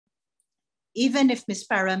even if Ms.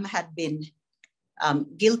 Parham had been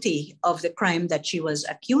guilty of the crime that she was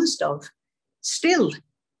accused of, still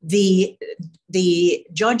the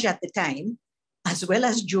judge at the time, as well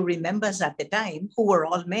as jury members at the time, who were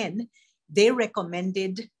all men, they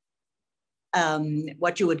recommended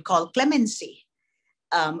what you would call clemency.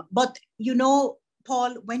 But you know,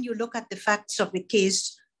 Paul, when you look at the facts of the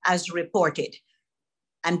case as reported,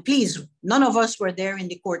 and please, none of us were there in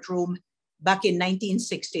the courtroom back in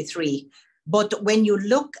 1963, but when you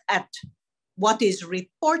look at what is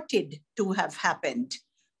reported to have happened,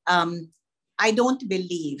 I don't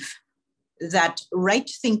believe that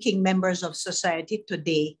right-thinking members of society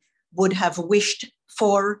today would have wished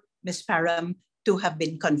for Ms. Parham to have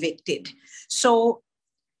been convicted. So,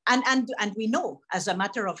 and we know as a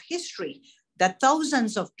matter of history that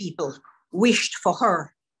thousands of people wished for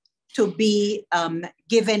her to be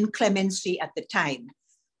given clemency at the time.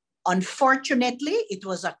 Unfortunately, it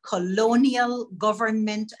was a colonial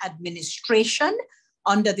government administration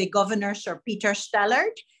under the governor, Sir Peter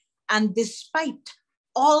Stallard, and despite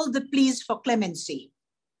all the pleas for clemency,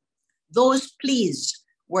 those pleas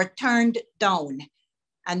were turned down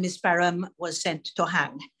and Ms. Parham was sent to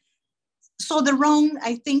hang. So the wrong,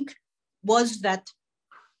 I think, was that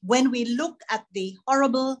when we look at the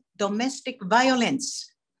horrible domestic violence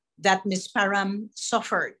that Ms. Parham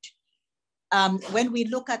suffered, when we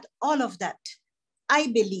look at all of that, I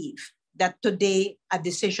believe that today a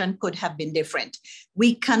decision could have been different.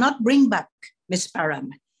 We cannot bring back Ms.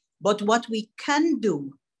 Parham, but what we can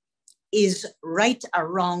do is right a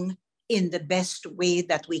wrong in the best way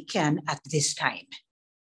that we can at this time.